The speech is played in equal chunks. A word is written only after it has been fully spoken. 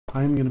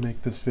I'm going to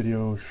make this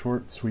video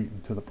short, sweet,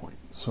 and to the point.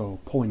 So,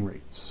 polling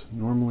rates.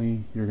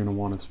 Normally, you're going to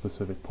want a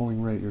specific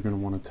polling rate, you're going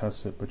to want to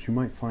test it, but you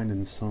might find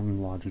in some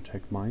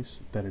Logitech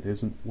mice that it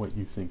isn't what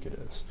you think it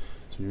is.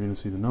 So you're going to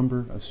see the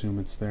number, assume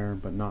it's there,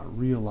 but not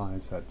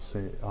realize that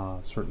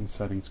certain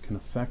settings can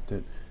affect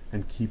it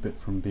and keep it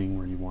from being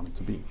where you want it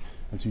to be.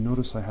 As you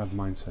notice, I have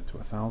mine set to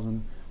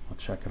 1000. I'll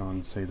check it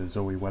on, say, the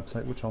Zoe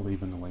website, which I'll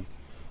leave in the link.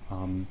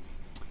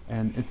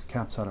 And it's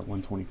caps out at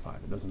 125.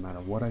 It doesn't matter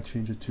what I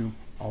change it to,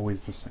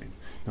 always the same.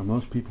 Now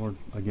most people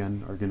are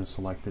going to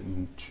select it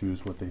and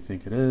choose what they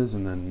think it is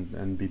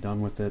and be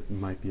done with it. It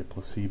might be a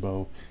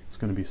placebo, it's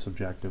going to be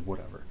subjective,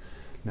 whatever.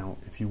 Now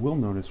if you will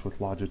notice with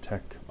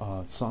Logitech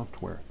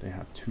software, they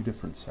have two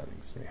different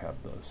settings. They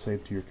have the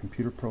save to your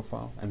computer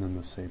profile and then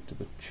the save to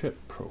the chip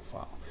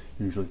profile,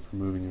 usually for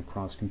moving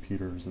across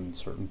computers and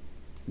certain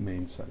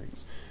main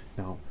settings.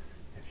 Now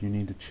if you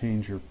need to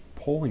change your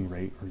polling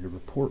rate or your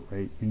report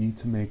rate, you need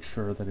to make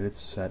sure that it's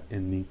set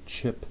in the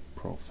chip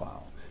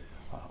profile.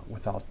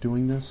 Without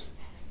doing this,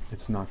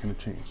 it's not going to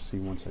change. See,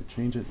 once I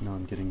change it, now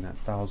I'm getting that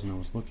 1000 I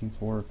was looking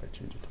for. If I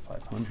change it to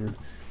 500,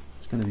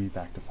 it's going to be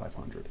back to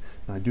 500.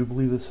 Now I do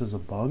believe this is a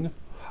bug,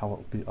 how it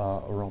would be,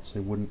 or else they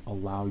wouldn't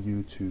allow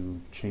you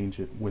to change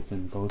it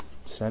within both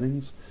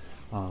settings.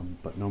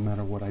 But no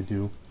matter what I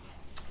do,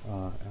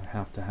 I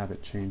have to have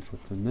it changed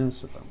within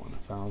this. If I want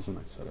 1000,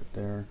 I set it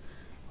there.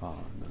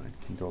 And then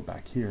I can go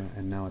back here,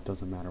 and now it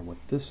doesn't matter what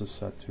this is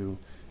set to,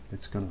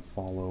 it's going to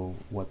follow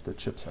what the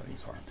chip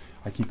settings are.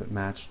 I keep it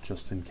matched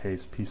just in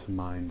case, peace of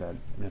mind that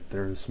if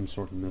there is some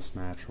sort of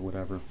mismatch or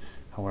whatever.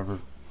 However,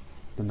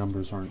 the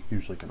numbers aren't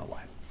usually going to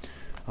lie.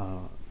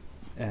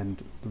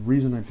 And the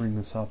reason I bring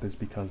this up is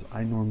because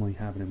I normally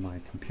have it in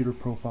my computer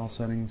profile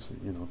settings,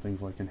 you know,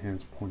 things like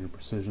enhanced pointer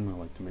precision. I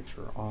like to make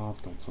sure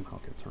off, don't somehow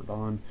get turned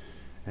on.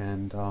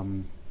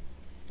 And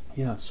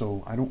yeah,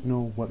 so I don't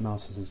know what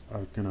mouses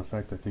are going to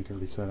affect. I think I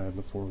already said I have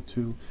the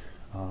 402,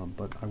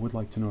 but I would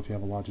like to know if you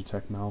have a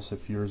Logitech mouse,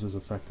 if yours is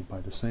affected by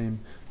the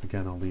same.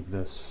 Again, I'll leave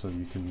this so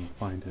you can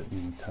find it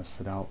and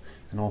test it out.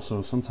 And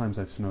also, sometimes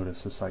I've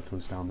noticed the site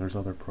goes down. There's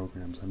other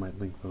programs. I might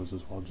link those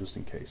as well just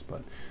in case.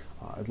 But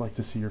I'd like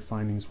to see your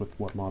findings with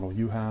what model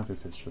you have,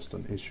 if it's just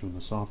an issue in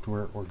the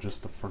software or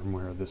just the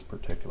firmware of this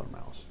particular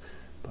mouse.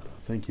 But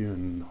thank you,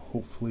 and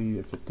hopefully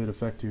if it did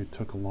affect you, it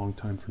took a long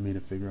time for me to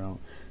figure out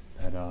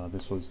that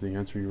this was the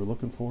answer you were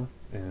looking for,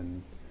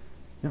 and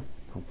yeah,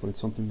 hopefully it's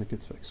something that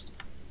gets fixed.